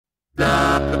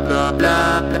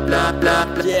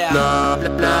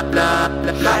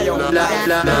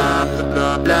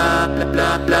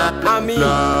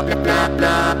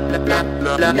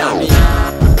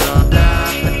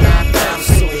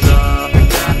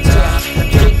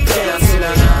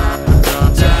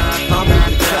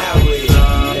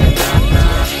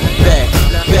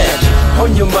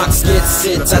On your marks, get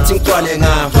set, I think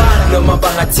no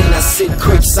mabangatina sit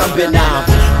quick, something now.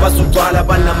 Bazutwala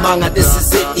banamanga, this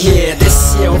is it here.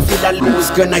 This year, we feel like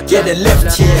who's gonna get a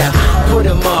lift here. Put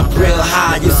them up real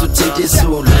high, you should take this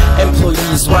all.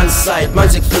 Employees, one side,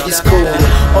 magic figures cool.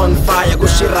 On fire, go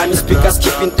shirami speakers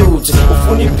keeping through.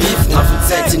 Ufuni beef,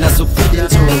 nafutseti, naso feeding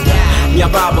too.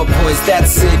 Nyababa boys,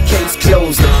 that's it, case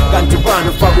closed.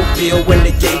 Gantubano fagu bill when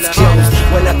the gates close.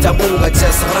 When a tabunga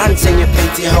just runs in your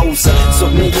pantyhose. So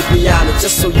nigga piano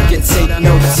just so you can take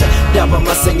notes. Daba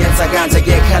Yanga Ntshakaza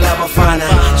get kalabafana.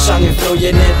 Shangi flow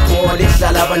ye netball,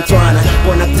 ihlala bantwana.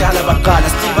 Bona kudala baqala,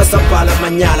 Steve sabhala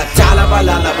manyala. Kudala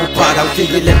balala buphaka,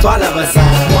 mfikile twala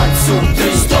bazala. 1, 2,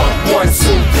 3 stop, 1,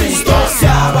 2, 3 stop.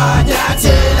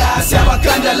 Siyabanyathela,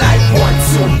 siyabakanda like 1,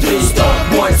 2, 3 stop,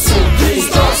 1, 2, 3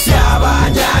 stop.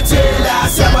 Siyabanyathela,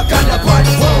 siyabakanda but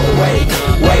whoa, wait,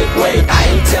 I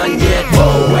ain't done yet.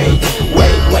 Whoa, wait,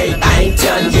 I ain't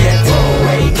done yet.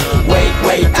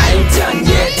 Wait, I ain't done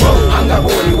yet.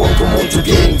 Angaboni wonke umuntu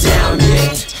getting down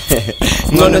yet.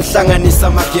 Ngono nhlanganisa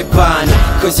makepana,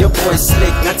 cause your boy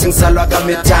slick, ngathi ngisalwa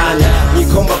kamethana.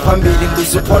 Ngikhomba phambili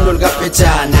ngizuphondo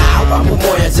likaphetshana. Awami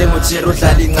umoya njengojero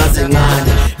udlala incaze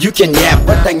encane. You can yap,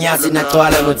 kodwa ngiyazi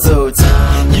nagcwala ngotsotsi.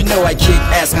 You know I kick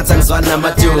ass, ngathi angizwani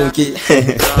namadonki.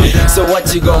 So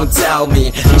what you gon' tell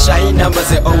me? Ngishaya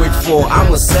numbers at 084,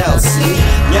 I'm a sell, see?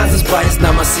 Ngiyazi isibhayi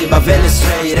sinamasiba vele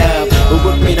straight up.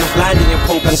 Ukuthi mina blinding and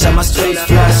poke, ngishama straight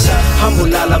flush.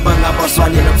 Hambulala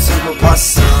bangabaswani nobusuku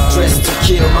boss. Dressed to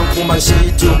kill, mangiphuma ngishiya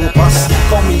idubu boss.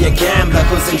 Call me a gambler,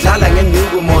 cause ngidlala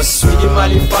ngenyuku mos. Swidi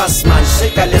imali fast man,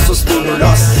 shake leso sipunu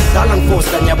loss. Dala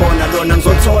ngifosta nyabona lona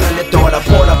ngizothola le dollar.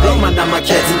 Phola bema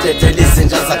namakhethi intethela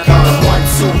izinja zakhona. 1,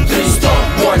 2, 3 stop,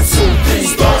 1, 2, 3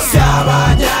 stop.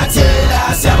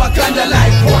 Siyabanyathela, siyabakanda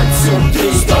like 1, 2,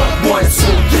 3 stop, 1,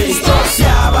 2, 3 stop.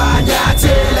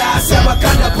 Siyabanyathela,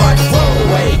 siyabakanda but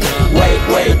whoa, wait,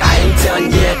 I ain't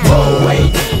done yet. Whoa,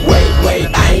 wait,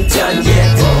 I ain't done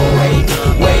yet.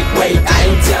 Wait, I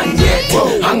ain't done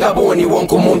yet. Angaboni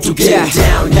wonke umuntu get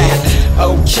down yet.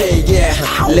 Okay, yeah,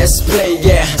 let's play,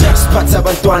 yeah. Spats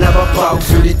abantwana bapha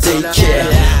ukudlula daycare.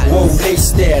 Whoa, they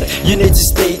stare, you need to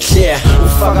stay clear.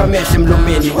 Ufaka amehlo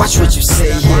emlomeni, watch what you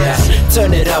say here.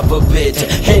 Turn it up a bit,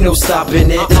 ain't no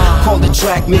stopping it. Call the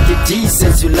track, make it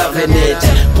decent, you loving it.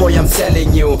 Boy, I'm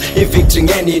telling you, evicting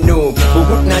any noob.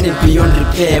 Ukuthi nani beyond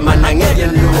repair, man angeke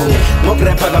nloom.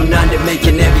 Ngokurapha kamnandi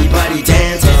making everybody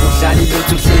dance. Udlala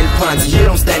ilutho uhleli phansi, you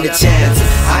don't stand a chance.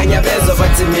 Angiyabezwa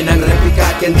bathi mina ngiraphi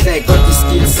kake nhle, kodwa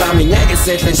iskill sami ngeke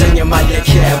sehle njengemali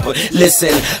yecab.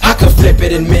 Listen, I could flip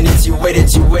it in minutes, you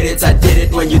waited, I did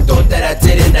it when you thought that I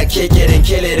didn't. I kick it and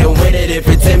kill it and win it. If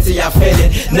it's empty, I feel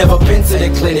it. Never been to the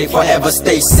clinic, forever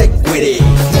stay sick with it.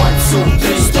 1, 2,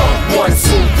 3 stop, 1, 2,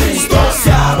 3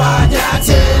 stop.